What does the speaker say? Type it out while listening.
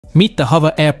Meet the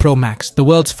HOVERAir Pro Max, the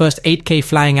world's first 8K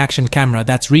flying action camera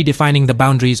that's redefining the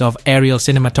boundaries of aerial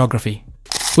cinematography.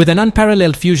 With an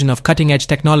unparalleled fusion of cutting-edge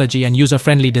technology and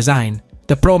user-friendly design,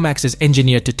 the Pro Max is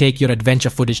engineered to take your adventure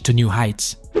footage to new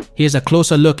heights. Here's a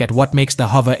closer look at what makes the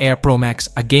HOVERAir Pro Max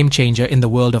a game-changer in the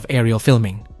world of aerial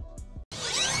filming.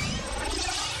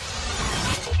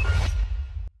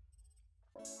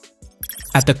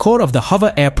 At the core of the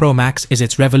HOVERAir Pro Max is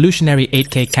its revolutionary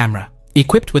 8K camera.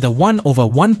 Equipped with a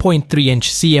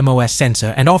 1/1.3-inch CMOS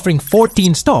sensor and offering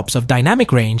 14 stops of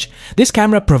dynamic range, this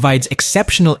camera provides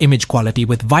exceptional image quality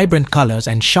with vibrant colors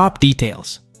and sharp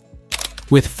details.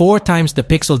 With 4 times the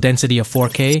pixel density of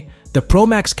 4K, the Pro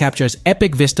Max captures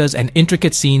epic vistas and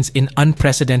intricate scenes in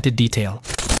unprecedented detail.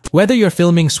 Whether you're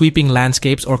filming sweeping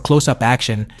landscapes or close-up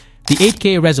action, the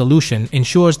 8K resolution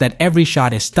ensures that every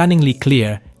shot is stunningly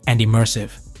clear and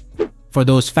immersive. For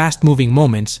those fast-moving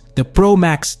moments, the Pro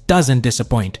Max doesn't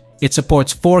disappoint. It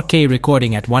supports 4K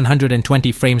recording at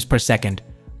 120 frames per second,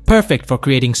 perfect for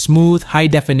creating smooth,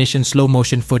 high-definition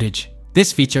slow-motion footage.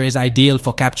 This feature is ideal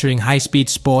for capturing high-speed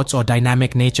sports or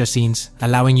dynamic nature scenes,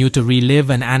 allowing you to relive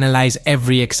and analyze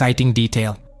every exciting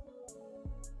detail.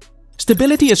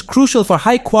 Stability is crucial for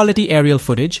high-quality aerial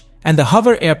footage, and the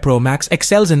HOVERAir Pro Max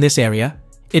excels in this area.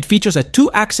 It features a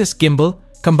 2-axis gimbal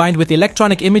combined with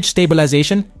electronic image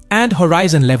stabilization and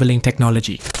horizon leveling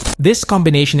technology. This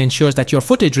combination ensures that your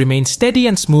footage remains steady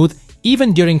and smooth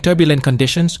even during turbulent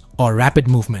conditions or rapid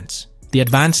movements. The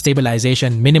advanced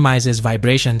stabilization minimizes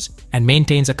vibrations and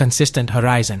maintains a consistent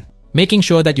horizon, making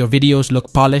sure that your videos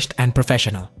look polished and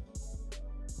professional.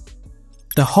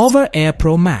 The HOVERAir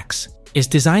Pro Max is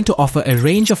designed to offer a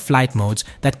range of flight modes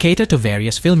that cater to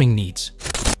various filming needs.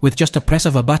 With just a press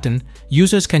of a button,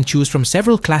 users can choose from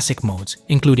several classic modes,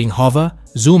 including hover,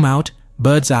 zoom out,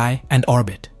 bird's eye, and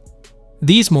orbit.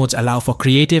 These modes allow for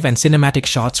creative and cinematic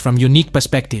shots from unique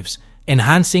perspectives,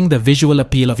 enhancing the visual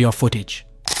appeal of your footage.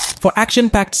 For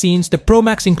action-packed scenes, the Pro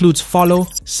Max includes follow,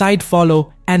 side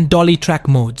follow, and dolly track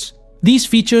modes. These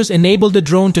features enable the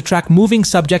drone to track moving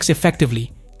subjects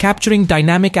effectively, capturing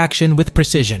dynamic action with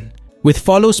precision. With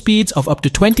follow speeds of up to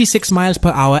 26 miles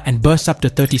per hour and bursts up to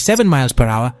 37 miles per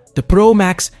hour, the Pro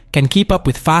Max can keep up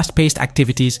with fast-paced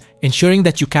activities, ensuring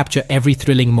that you capture every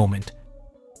thrilling moment.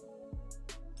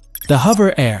 The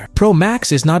HOVERAir Pro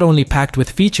Max is not only packed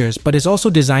with features but is also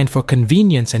designed for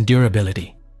convenience and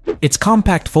durability. Its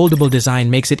compact foldable design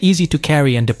makes it easy to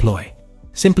carry and deploy.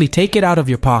 Simply take it out of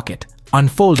your pocket,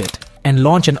 unfold it, and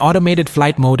launch an automated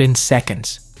flight mode in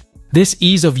seconds. This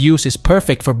ease of use is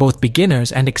perfect for both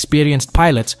beginners and experienced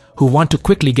pilots who want to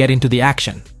quickly get into the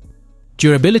action.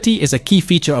 Durability is a key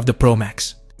feature of the Pro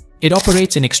Max. It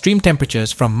operates in extreme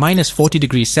temperatures from -40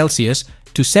 degrees Celsius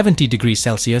to 70 degrees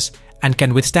Celsius and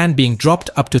can withstand being dropped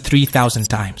up to 3,000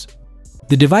 times.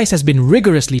 The device has been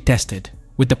rigorously tested,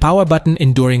 with the power button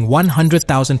enduring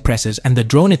 100,000 presses and the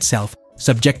drone itself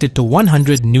subjected to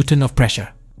 100 Newton of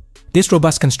pressure. This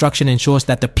robust construction ensures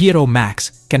that the Pro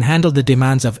Max can handle the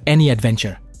demands of any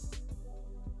adventure.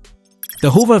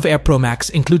 The HOVERAir Pro Max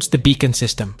includes the beacon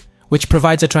system, which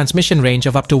provides a transmission range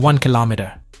of up to 1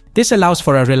 kilometer. This allows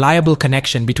for a reliable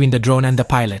connection between the drone and the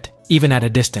pilot, even at a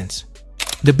distance.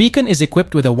 The beacon is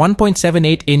equipped with a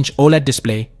 1.78-inch OLED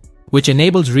display, which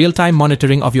enables real-time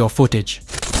monitoring of your footage.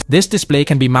 This display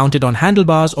can be mounted on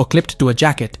handlebars or clipped to a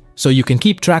jacket, so you can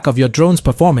keep track of your drone's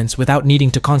performance without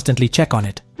needing to constantly check on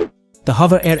it. The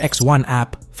HOVERAir X1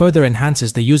 app further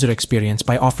enhances the user experience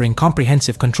by offering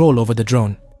comprehensive control over the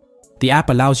drone. The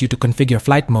app allows you to configure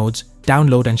flight modes,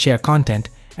 download and share content,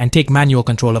 and take manual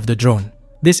control of the drone.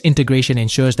 This integration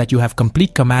ensures that you have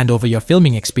complete command over your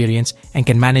filming experience and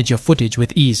can manage your footage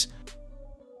with ease.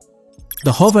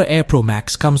 The HOVERAir Pro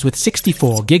Max comes with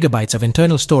 64 GB of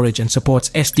internal storage and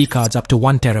supports SD cards up to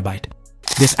 1 TB.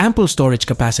 This ample storage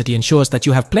capacity ensures that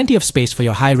you have plenty of space for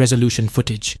your high-resolution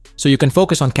footage, so you can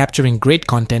focus on capturing great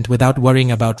content without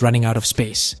worrying about running out of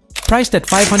space. Priced at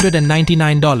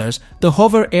 $599, the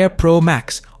HOVERAir Pro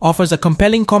Max offers a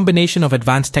compelling combination of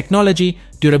advanced technology,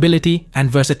 durability, and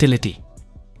versatility.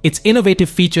 Its innovative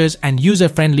features and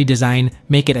user-friendly design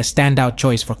make it a standout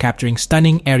choice for capturing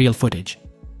stunning aerial footage.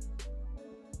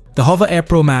 The HOVERAir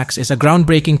Pro Max is a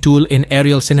groundbreaking tool in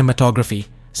aerial cinematography,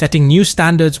 setting new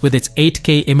standards with its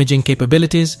 8K imaging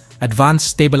capabilities, advanced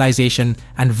stabilization,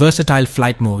 and versatile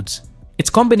flight modes. Its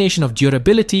combination of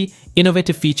durability,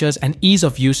 innovative features, and ease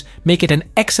of use make it an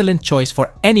excellent choice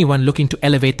for anyone looking to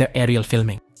elevate their aerial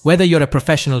filming. Whether you're a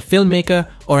professional filmmaker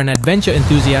or an adventure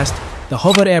enthusiast, the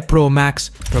HOVERAir Pro Max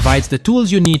provides the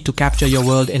tools you need to capture your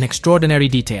world in extraordinary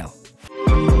detail.